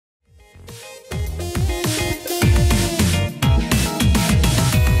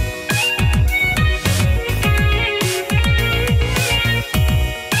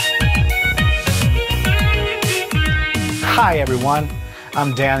Hi everyone,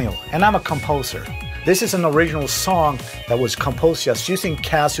 I'm Daniel and I'm a composer. This is an original song that was composed just using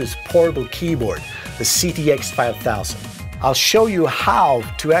Casio's portable keyboard, the CT-X5000. I'll show you how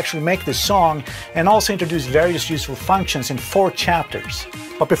to actually make this song and also introduce various useful functions in 4 chapters.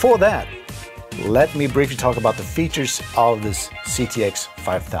 But before that, let me briefly talk about the features of this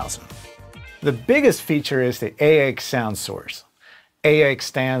CT-X5000. The biggest feature is the AX sound source. AX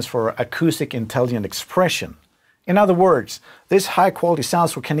stands for Acoustic Intelligent Expression. In other words, this high-quality sound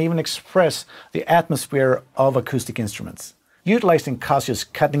source can even express the atmosphere of acoustic instruments, utilizing Casio's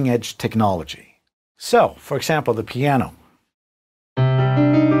cutting-edge technology. So, for example, the piano.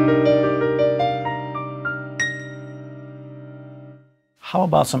 How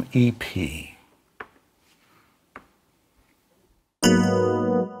about some EP?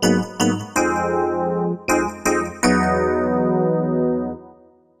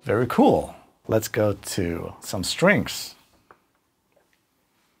 Very cool. Let's go to some strings.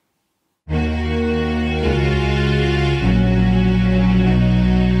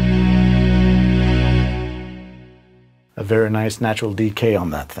 A very nice natural decay on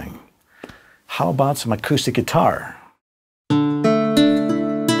that thing. How about some acoustic guitar?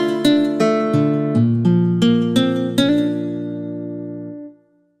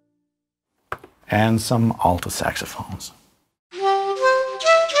 And some alto saxophones.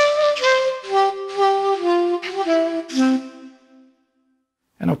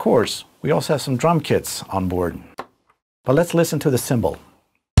 And of course, we also have some drum kits on board. But let's listen to the cymbal.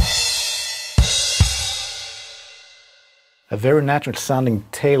 A very natural sounding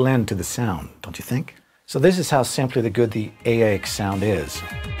tail end to the sound, don't you think? So this is how simply good the AX sound is.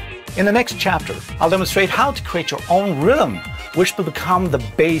 In the next chapter, I'll demonstrate how to create your own rhythm, which will become the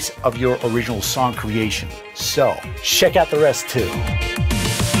base of your original song creation. So, check out the rest too.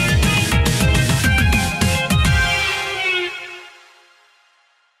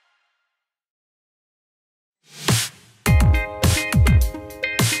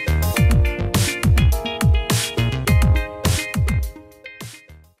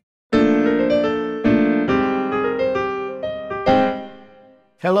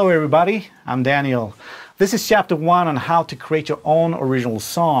 Hello everybody, I'm Daniel. This is chapter 1 on how to create your own original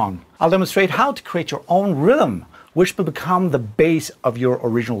song. I'll demonstrate how to create your own rhythm, which will become the base of your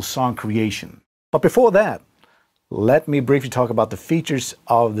original song creation. But before that, let me briefly talk about the features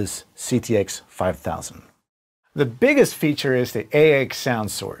of this CT-X5000. The biggest feature is the AX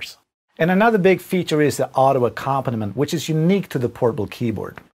sound source. And another big feature is the auto accompaniment, which is unique to the portable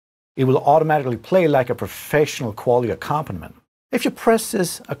keyboard. It will automatically play like a professional quality accompaniment. If you press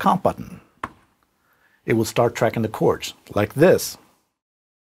this accomp button, it will start tracking the chords, like this.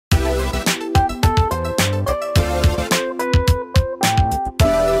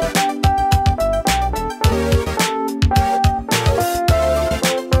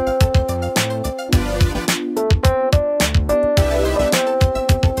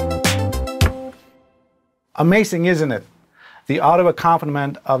 Amazing, isn't it? The auto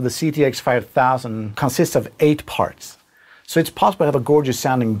accompaniment of the CT-X5000 consists of 8 parts. So it's possible to have a gorgeous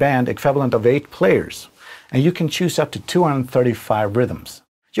sounding band equivalent of 8 players, and you can choose up to 235 rhythms.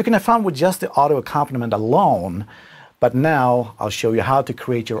 You can have fun with just the auto accompaniment alone, but now I'll show you how to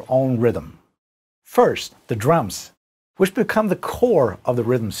create your own rhythm. First, the drums, which become the core of the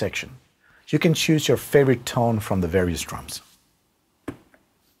rhythm section. You can choose your favorite tone from the various drums.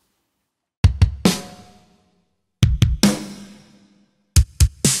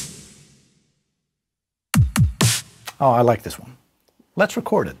 Oh, I like this one. Let's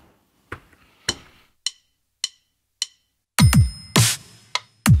record it.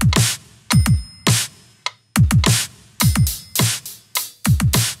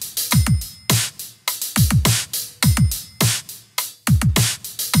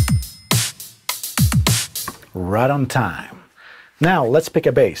 Right on time. Now let's pick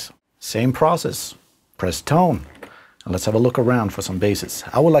a bass. Same process. Press tone. And let's have a look around for some basses.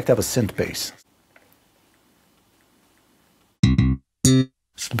 I would like to have a synth bass.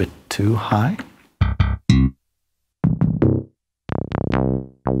 It's a bit too high.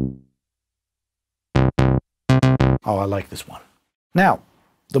 Oh, I like this one. Now,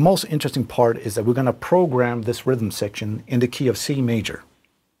 the most interesting part is that we're going to program this rhythm section in the key of C major.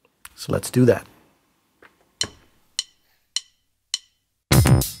 So let's do that.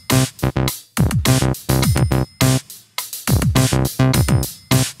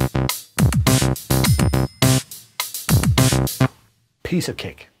 Piece of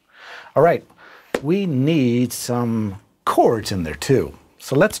cake. All right, we need some chords in there too.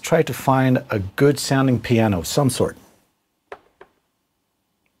 So let's try to find a good sounding piano of some sort.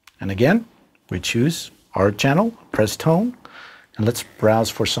 And again, we choose our channel, press tone, And let's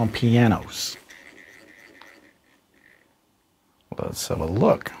browse for some pianos. Let's have a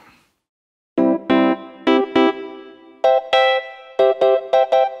look.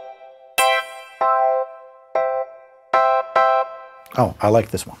 Oh, I like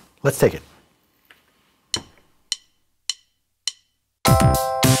this one. Let's take it.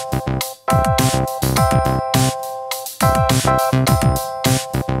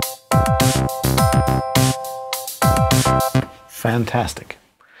 Fantastic.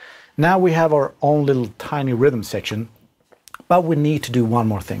 Now we have our own little tiny rhythm section, but we need to do one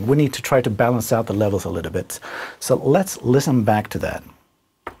more thing. We need to try to balance out the levels a little bit. So let's listen back to that.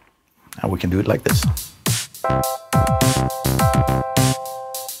 And we can do it like this.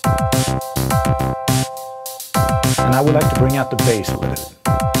 And I would like to bring out the bass a little bit.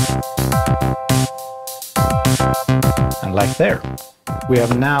 And like there, we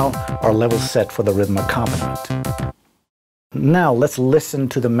have now our level set for the rhythm accompaniment. Now let's listen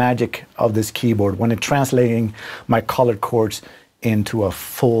to the magic of this keyboard when it's translating my colored chords into a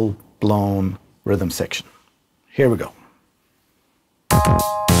full-blown rhythm section. Here we go.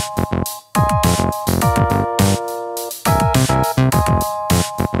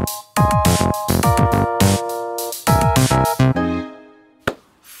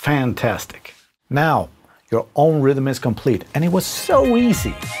 Fantastic. Now your own rhythm is complete, and it was so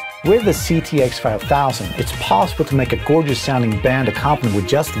easy. With the CT-X5000, it's possible to make a gorgeous sounding band accompaniment with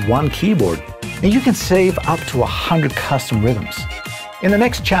just one keyboard, and you can save up to 100 custom rhythms. In the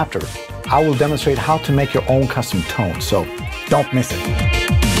next chapter, I will demonstrate how to make your own custom tone, so don't miss it.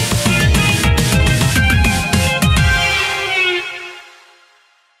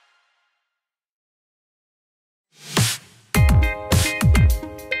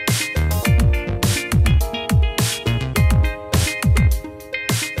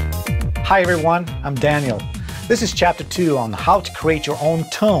 Hi everyone, I'm Daniel. This is chapter 2 on how to create your own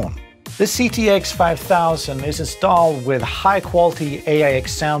tone. The CT-X5000 is installed with high-quality AIX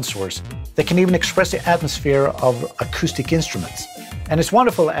sound source that can even express the atmosphere of acoustic instruments. And it's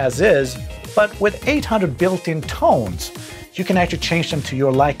wonderful as is, but with 800 built-in tones, you can actually change them to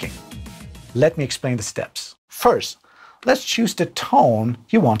your liking. Let me explain the steps. First, let's choose the tone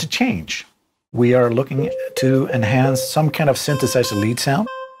you want to change. We are looking to enhance some kind of synthesizer lead sound.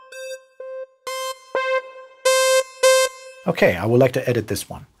 Okay, I would like to edit this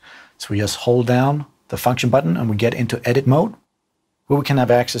one. So we just hold down the function button and we get into edit mode, where we can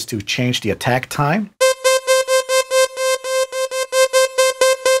have access to change the attack time.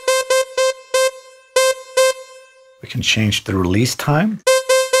 We can change the release time.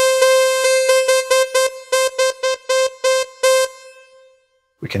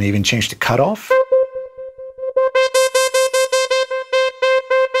 We can even change the cutoff.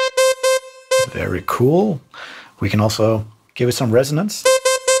 Very cool. We can also give it some resonance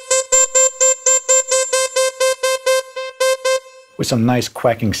with some nice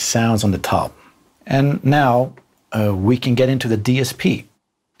quacking sounds on the top. And now we can get into the DSP.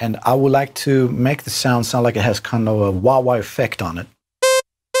 And I would like to make the sound like it has kind of a wah-wah effect on it.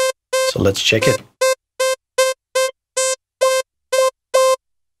 So let's check it.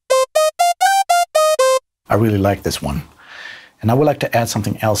 I really like this one. And I would like to add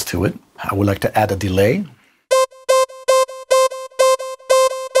something else to it. I would like to add a delay.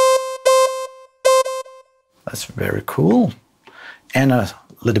 That's very cool. And a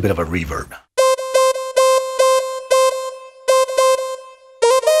little bit of a reverb.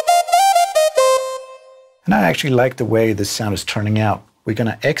 And I actually like the way this sound is turning out. We're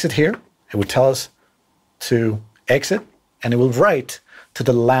going to exit here. It will tell us to exit, and it will write to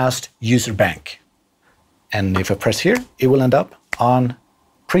the last user bank. And if I press here, it will end up on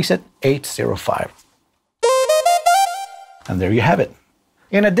preset 805. And there you have it.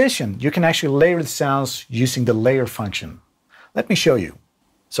 In addition, you can actually layer the sounds using the layer function. Let me show you.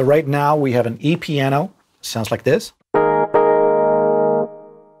 So right now we have an E piano, sounds like this.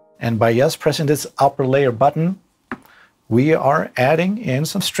 And by just pressing this upper layer button, we are adding in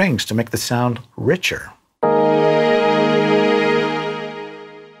some strings to make the sound richer.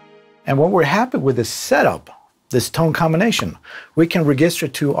 And when we're happy with this setup, this tone combination, we can register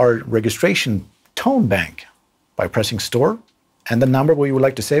to our registration tone bank by pressing store and the number where you would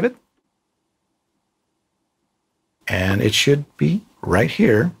like to save it. And it should be right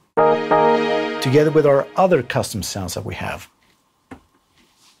here, together with our other custom sounds that we have.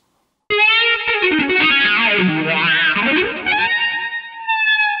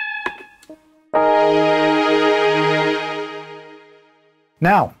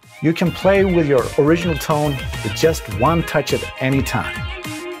 Now, you can play with your original tone with just one touch at any time.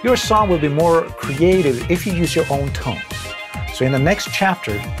 Your song will be more creative if you use your own tone. So So in the next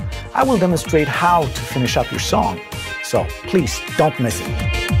chapter, I will demonstrate how to finish up your song. So please don't miss it.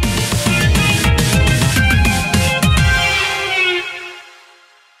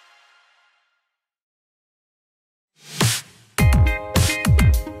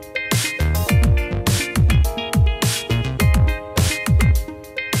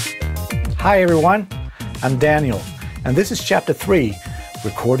 Hi everyone, I'm Daniel, and this is Chapter 3,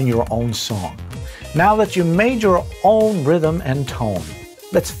 Recording Your Own Song. Now that you made your own rhythm and tone,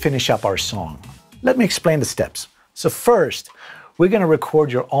 let's finish up our song. Let me explain the steps. So first, we're going to record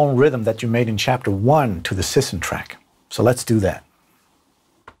your own rhythm that you made in Chapter 1 to the system track. So let's do that.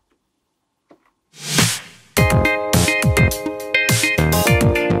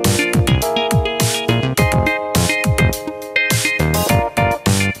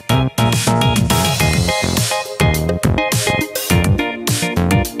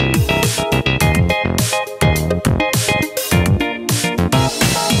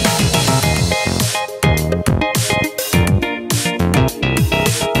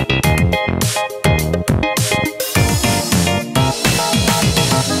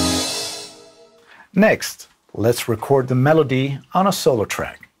 Next, let's record the melody on a solo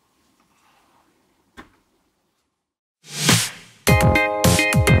track.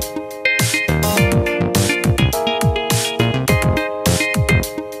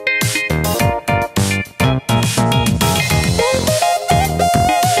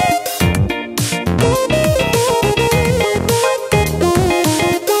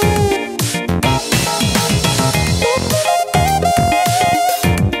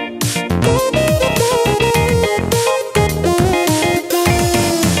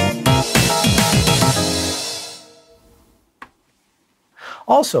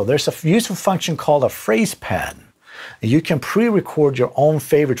 Also, there's a useful function called a phrase pad. You can pre-record your own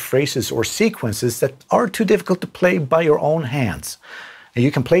favorite phrases or sequences that are too difficult to play by your own hands. And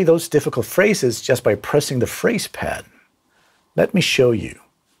you can play those difficult phrases just by pressing the phrase pad. Let me show you.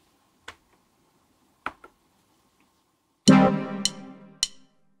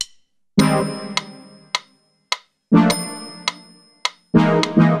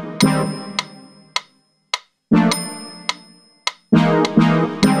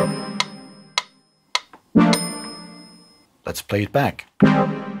 Let's play it back.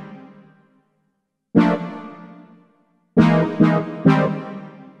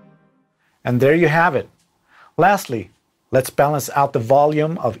 And there you have it. Lastly, let's balance out the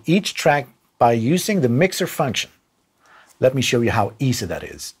volume of each track by using the mixer function. Let me show you how easy that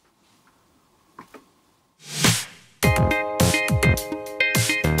is.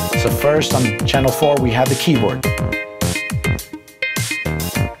 So first, on channel 4, we have the keyboard.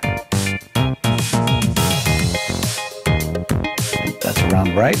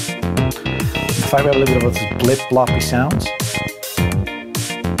 Around right. 5 have a little bit of those blip bloppy sounds.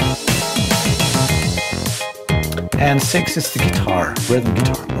 And 6 is the guitar, rhythm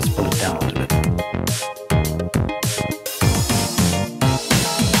guitar. Let's pull it down a little bit.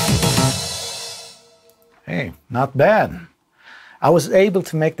 Hey, not bad. I was able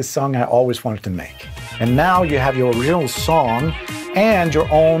to make the song I always wanted to make. And now you have your original song and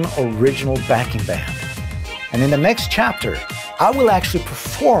your own original backing band. And in the next chapter, I will actually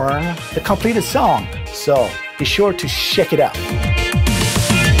perform the completed song, so be sure to check it out.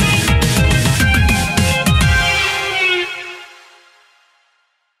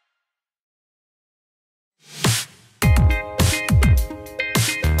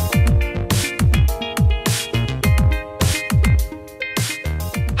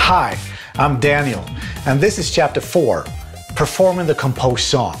 Hi, I'm Daniel, and this is Chapter 4, Performing the Composed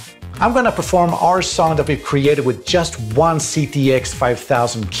Song. I'm going to perform our song that we created with just one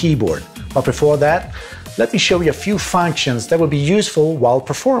CT-X5000 keyboard. But before that, let me show you a few functions that will be useful while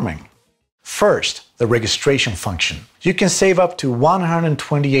performing. First, the registration function. You can save up to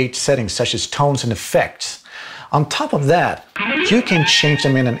 128 settings such as tones and effects. On top of that, you can change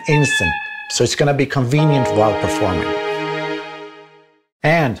them in an instant, so it's going to be convenient while performing.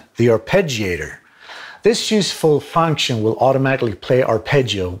 And the arpeggiator. This useful function will automatically play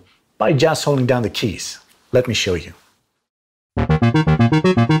arpeggio by just holding down the keys. Let me show you.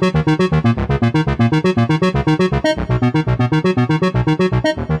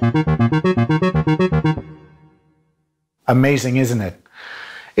 Amazing, isn't it?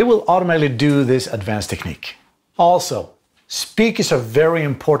 It will automatically do this advanced technique. Also, speakers are very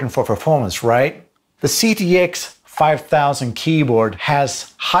important for performance, right? The CT-X5000 keyboard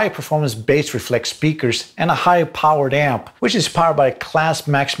has high-performance bass reflex speakers and a high-powered amp, which is powered by class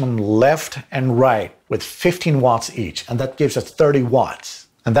maximum left and right with 15 watts each, and that gives us 30 watts.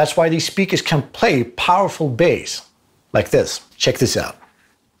 And that's why these speakers can play powerful bass. like this. Check this out.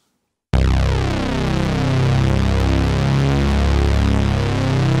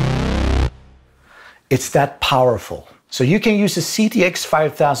 It's that powerful. So you can use the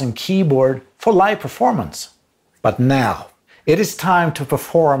CT-X5000 keyboard for live performance. But now, it is time to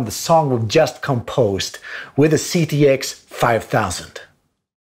perform the song we've just composed with the CT-X5000.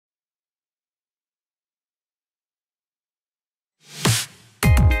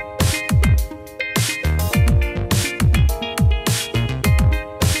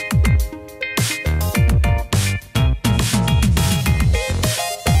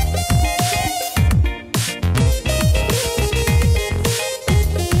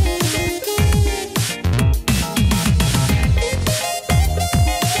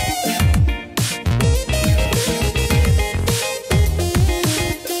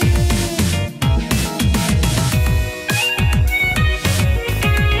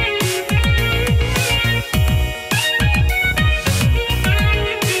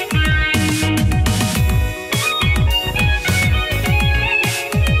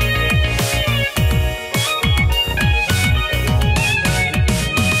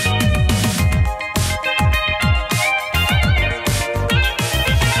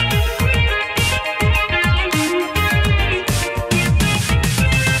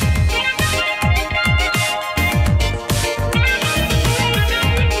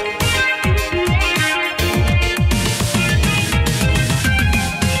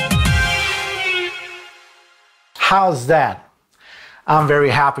 How's that? I'm very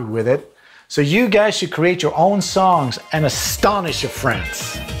happy with it. So you guys should create your own songs and astonish your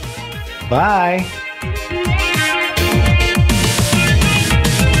friends. Bye.